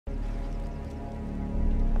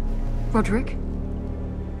Rodrik?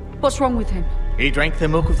 What's wrong with him? He drank the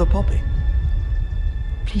milk of the poppy.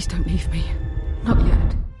 Please don't leave me. Not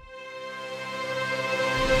yet.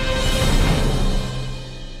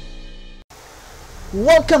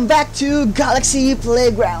 Welcome back to Galaxy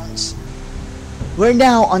Playgrounds. We're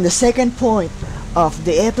now on the second point of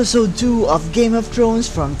the episode 2 of Game of Thrones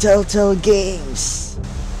from Telltale Games.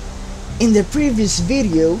 In the previous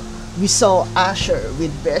video, we saw Asher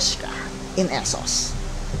with Beskha in Essos.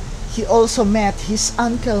 He also met his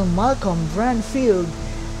uncle Malcolm Branfield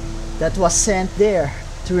that was sent there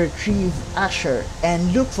to retrieve Asher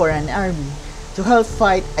and look for an army to help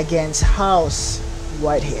fight against House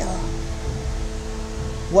Whitehill.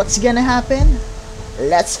 What's gonna happen?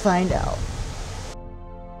 Let's find out.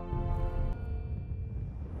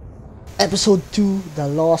 Episode 2, The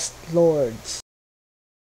Lost Lords.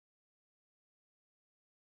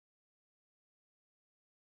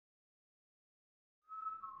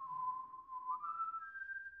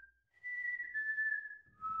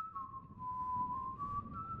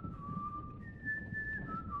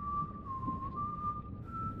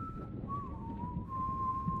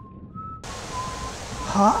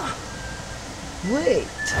 Huh? Wait.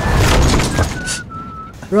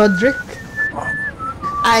 Rodrik?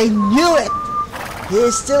 I knew it!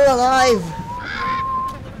 He's still alive!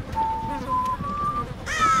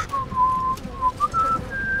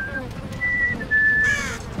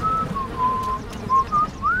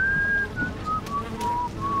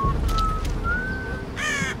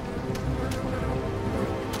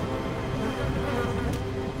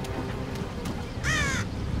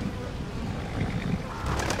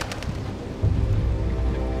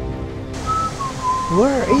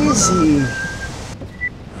 Where is he?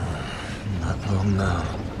 Not long now.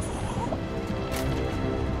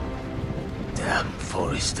 Damn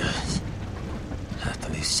foresters. Have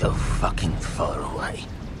to be so fucking far away.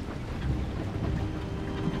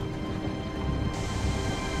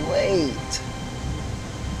 Wait.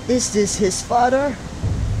 Is this his father?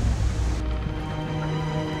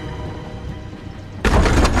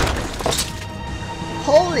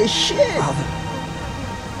 Holy shit!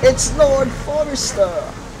 It's Lord Forrester!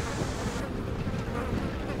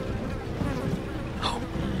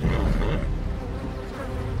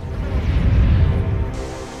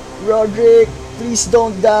 Rodrik, please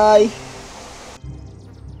don't die.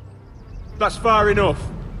 That's far enough.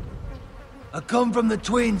 I come from the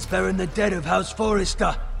twins bearing the dead of House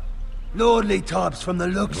Forrester. Lordly types from the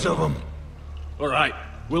looks of them. Alright,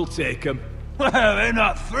 we'll take them. Well, they're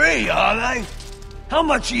not free, are they? How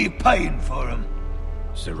much are you paying for them?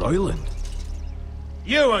 Sir Royland.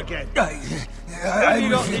 You again? Who have you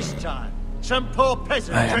got this time? Some poor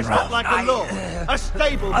peasant dressed up like a lord? A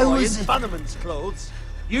stable boy in bannerman's clothes?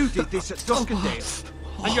 You did this at Duskendale,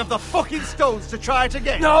 and you have the fucking stones to try it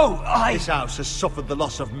again? No, This house has suffered the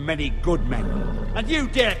loss of many good men, and you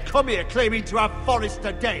dare come here claiming to have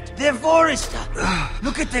Forrester dead? They're Forrester!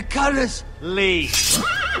 Look at the colours! Leave.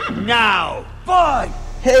 Now! Fine!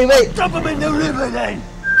 Hey, wait! Dump them in the river then!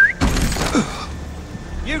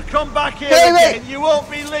 You come back here Hey, again, wait. you won't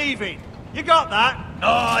be leaving. You got that?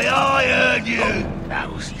 Aye, I heard you!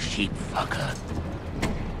 Lousy sheep fucker.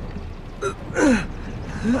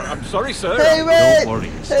 I'm sorry, sir. Hey, wait! Don't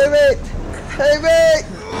worry. Hey, wait! Hey, wait!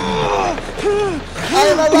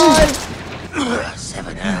 I'm alive!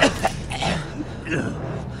 7 hours.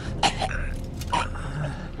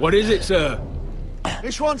 What is it, sir?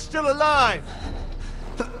 This one's still alive.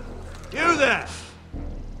 You there?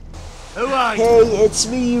 Who are you? Hey, it's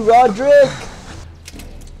me, Rodrik!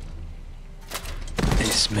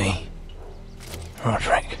 It's me.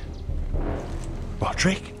 Rodrik.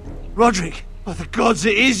 Rodrik? Rodrik! By the gods,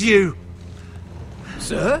 it is you!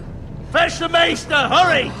 Sir? Fetch the maester,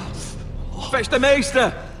 hurry! Fetch the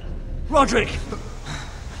maester! Rodrik!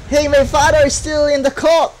 Hey, my father is still in the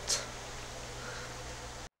cult!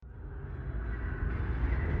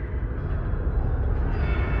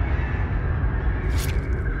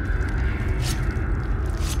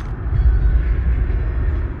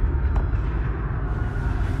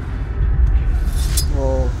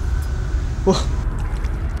 Whoa. Whoa.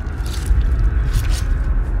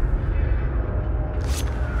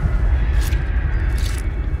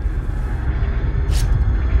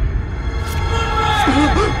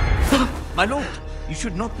 My lord, you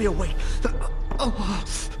should not be awake.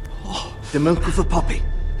 The milk of the poppy.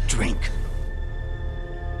 Drink.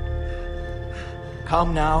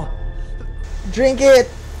 Calm now. Drink it!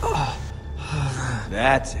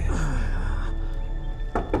 That's it.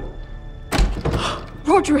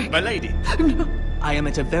 Rodrik! My lady. I am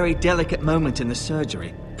at a very delicate moment in the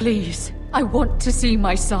surgery. Please, I want to see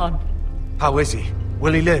my son. How is he?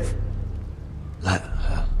 Will he live? Let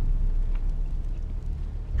her.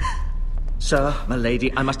 Sir, my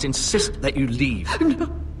lady, I must insist that you leave. No.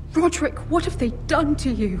 Rodrik, what have they done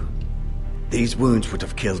to you? These wounds would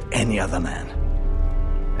have killed any other man.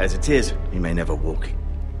 As it is, he may never walk.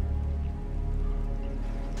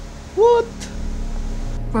 What?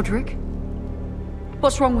 Rodrik?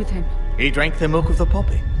 What's wrong with him? He drank the milk of the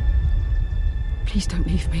poppy. Please don't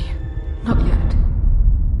leave me. Not yet.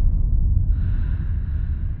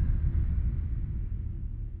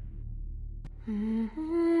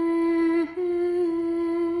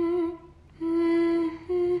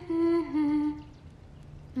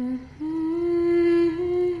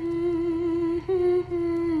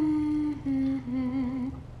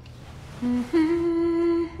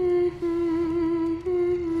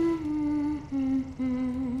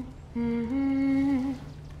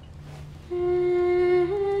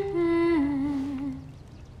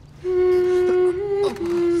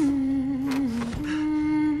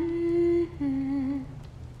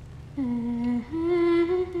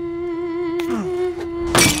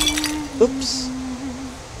 Oops.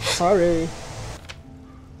 Sorry.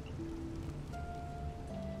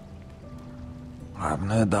 I haven't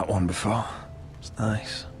heard that one before. It's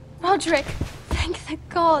nice. Rodrik, thank the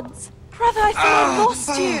gods. Brother, I thought I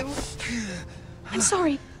lost you. I'm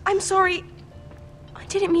sorry. I'm sorry. I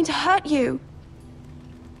didn't mean to hurt you.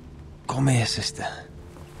 Come here, sister.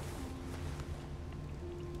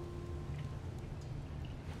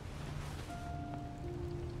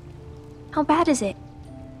 How bad is it?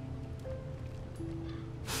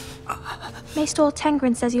 Maester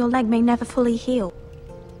Tengrin says your leg may never fully heal.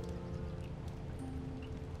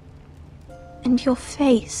 And your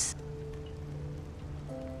face.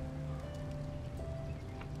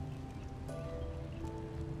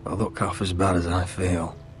 I look half as bad as I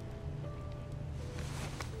feel.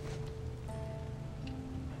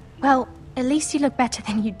 Well, at least you look better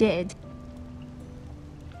than you did.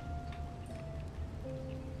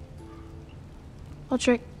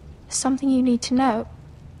 Rodrik, there's something you need to know.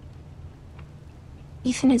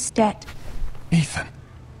 Ethan is dead. Ethan?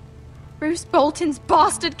 Bruce Bolton's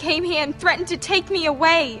bastard came here and threatened to take me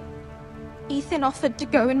away. Ethan offered to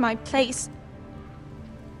go in my place.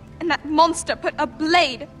 And that monster put a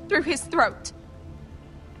blade through his throat.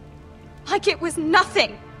 Like it was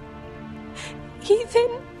nothing. Ethan?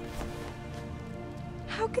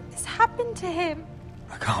 How could this happen to him?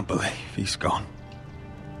 I can't believe he's gone.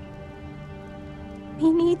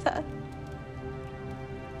 Me neither.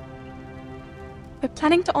 We're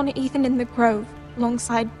planning to honor Ethan in the Grove,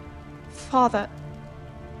 alongside Father.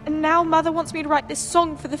 And now Mother wants me to write this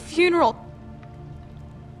song for the funeral.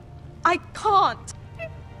 I can't.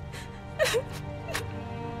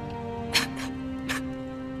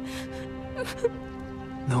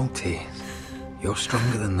 No tears. You're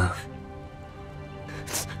stronger than that.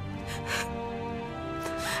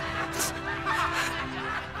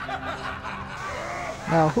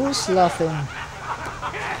 Now who's laughing?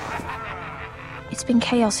 It's been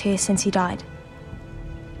chaos here since he died.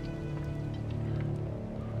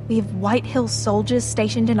 We have White Hill soldiers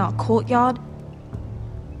stationed in our courtyard.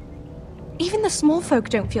 Even the small folk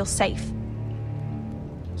don't feel safe.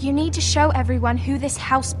 You need to show everyone who this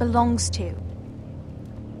house belongs to.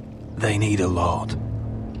 They need a lord.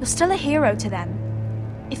 You're still a hero to them.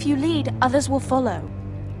 If you lead, others will follow.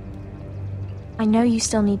 I know you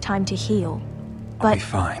still need time to heal, I'll be but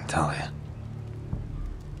fine, Talia.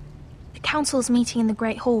 the council's meeting in the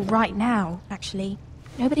Great Hall right now, actually.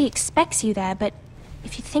 Nobody expects you there, but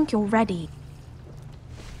if you think you're ready...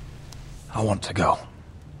 I want to go.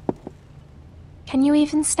 Can you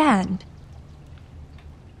even stand?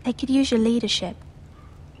 They could use your leadership.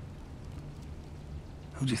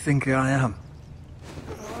 Who do you think I am?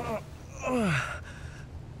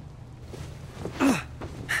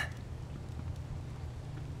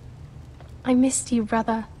 I missed you,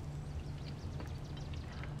 brother.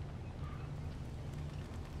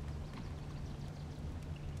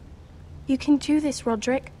 You can do this,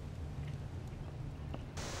 Rodrik.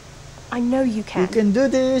 I know you can. You can do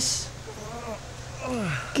this.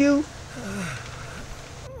 Q.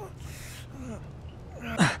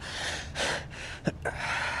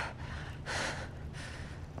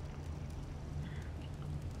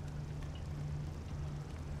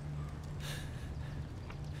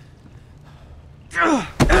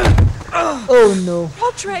 Oh no.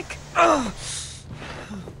 Rodrik!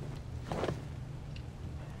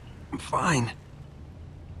 I'm fine.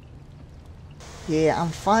 Yeah, I'm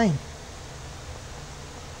fine.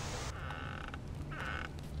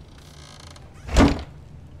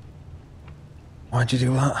 Why'd you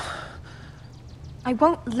do that? I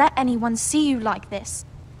won't let anyone see you like this.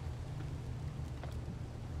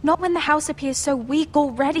 Not when the house appears so weak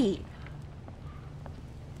already.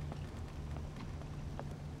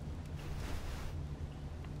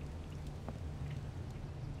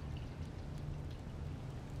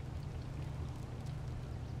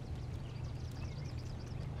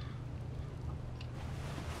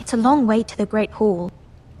 It's a long way to the Great Hall.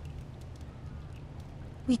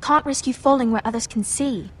 We can't risk you falling where others can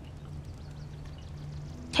see.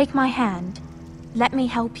 Take my hand. Let me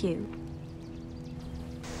help you.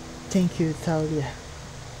 Thank you, Talia.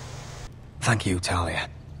 Thank you, Talia.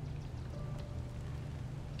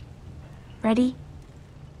 Ready?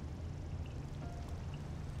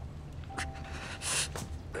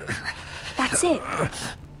 That's it.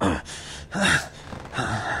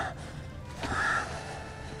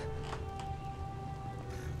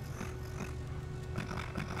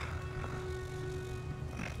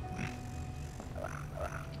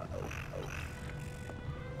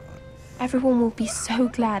 Everyone will be so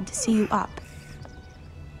glad to see you up.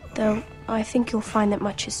 Though, I think you'll find that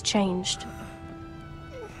much has changed.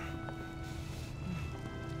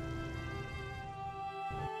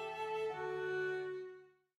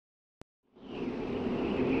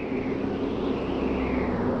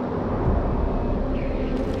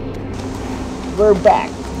 We're back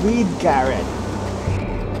with Gared.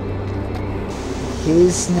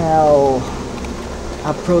 He's now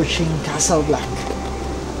approaching Castle Black.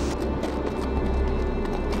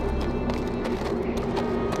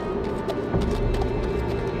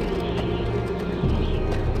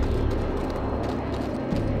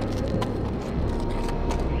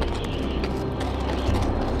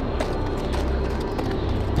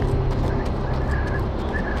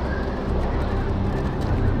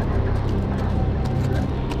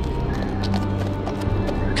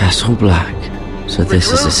 Castle Black. So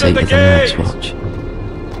this is the seat of the Night's Watch.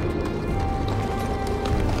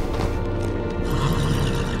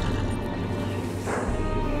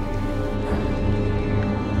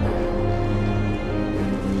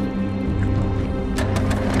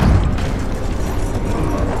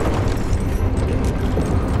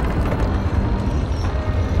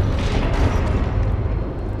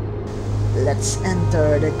 Let's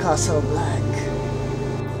enter the Castle Black.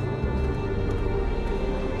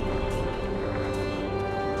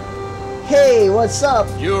 Hey, what's up?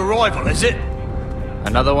 Your arrival, is it?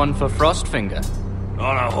 Another one for Frostfinger.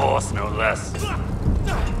 On a horse, no less.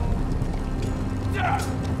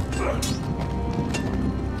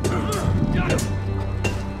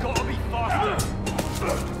 Gotta be faster.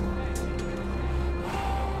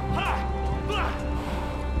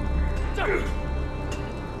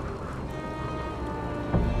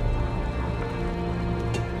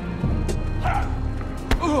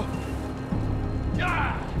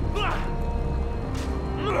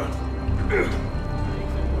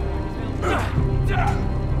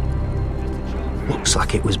 Looks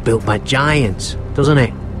like it was built by giants, doesn't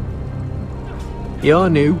it? You're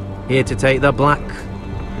new, here to take the black.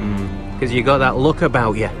 Because you got that look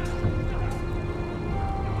about you.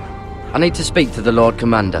 I need to speak to the Lord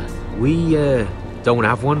Commander. We, don't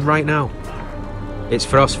have one right now. It's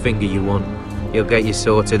Frostfinger you want. He'll get you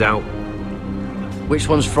sorted out. Which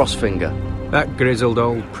one's Frostfinger? That grizzled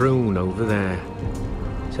old prune over there.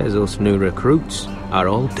 Says us new recruits are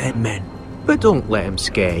all dead men. But don't let him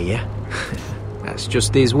scare you. That's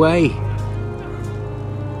just his way.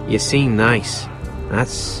 You seem nice.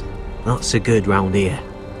 That's not so good round here.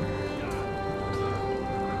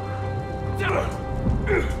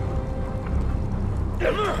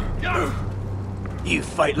 You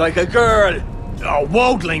fight like a girl. A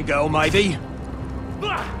wildling girl, maybe.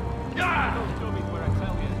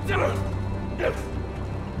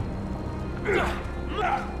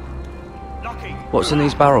 What's in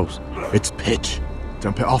these barrels? It's pitch.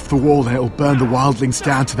 Dump it off the wall and it'll burn the wildlings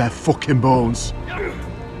down to their fucking bones.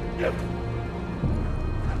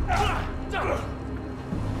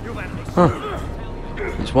 Huh.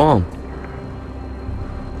 It's warm.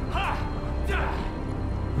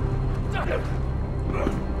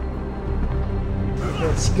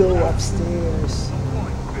 Let's go upstairs.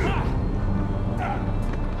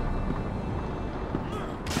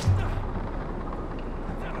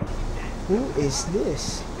 Who is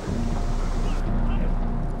this?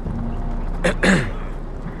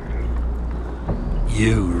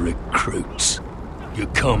 You recruits. You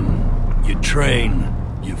come, you train,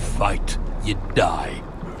 you fight, you die.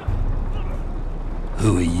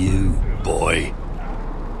 Who are you, boy?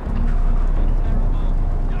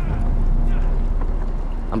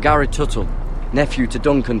 I'm Gared Tuttle, nephew to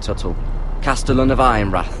Duncan Tuttle, Castellan of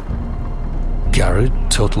Ironrath. Gared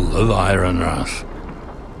Tuttle of Ironrath.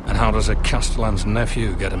 And how does a Castellan's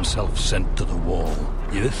nephew get himself sent to the wall?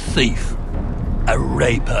 You're a thief. A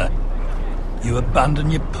raper. You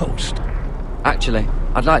abandon your post. Actually,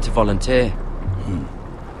 I'd like to volunteer.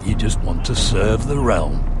 You just want to serve the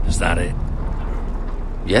realm, is that it?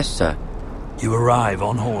 Yes, sir. You arrive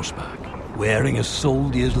on horseback, wearing a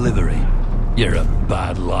soldier's livery. You're a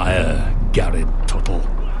bad liar, Gared Tuttle.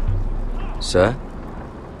 Sir?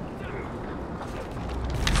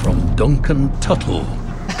 From Duncan Tuttle,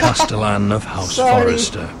 Castellan of House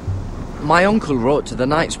Forrester. My uncle wrote to the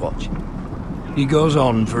Night's Watch. He goes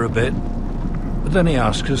on for a bit, but then he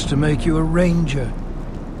asks us to make you a ranger.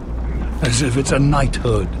 As if it's a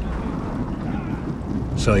knighthood.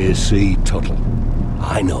 So you see, Tuttle,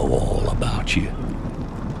 I know all about you.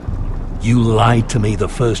 You lied to me the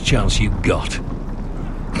first chance you got.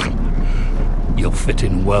 You'll fit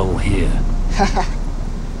in well here.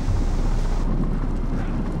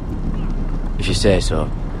 If you say so.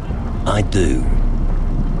 I do.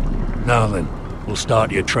 Now then, we'll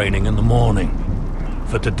start your training in the morning.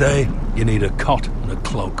 For today, you need a cot and a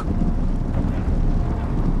cloak.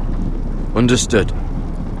 Understood.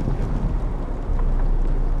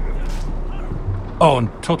 Oh, and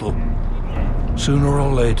Tuttle, sooner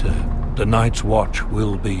or later, the Night's Watch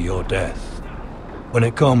will be your death. When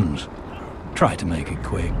it comes, try to make it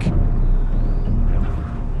quick.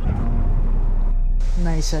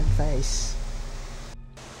 Nice advice.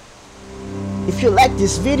 If you like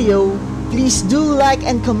this video, please do like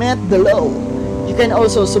and comment below. You can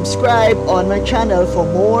also subscribe on my channel for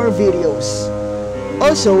more videos.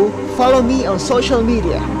 Also, follow me on social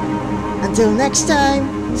media. Until next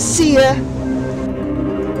time, see ya!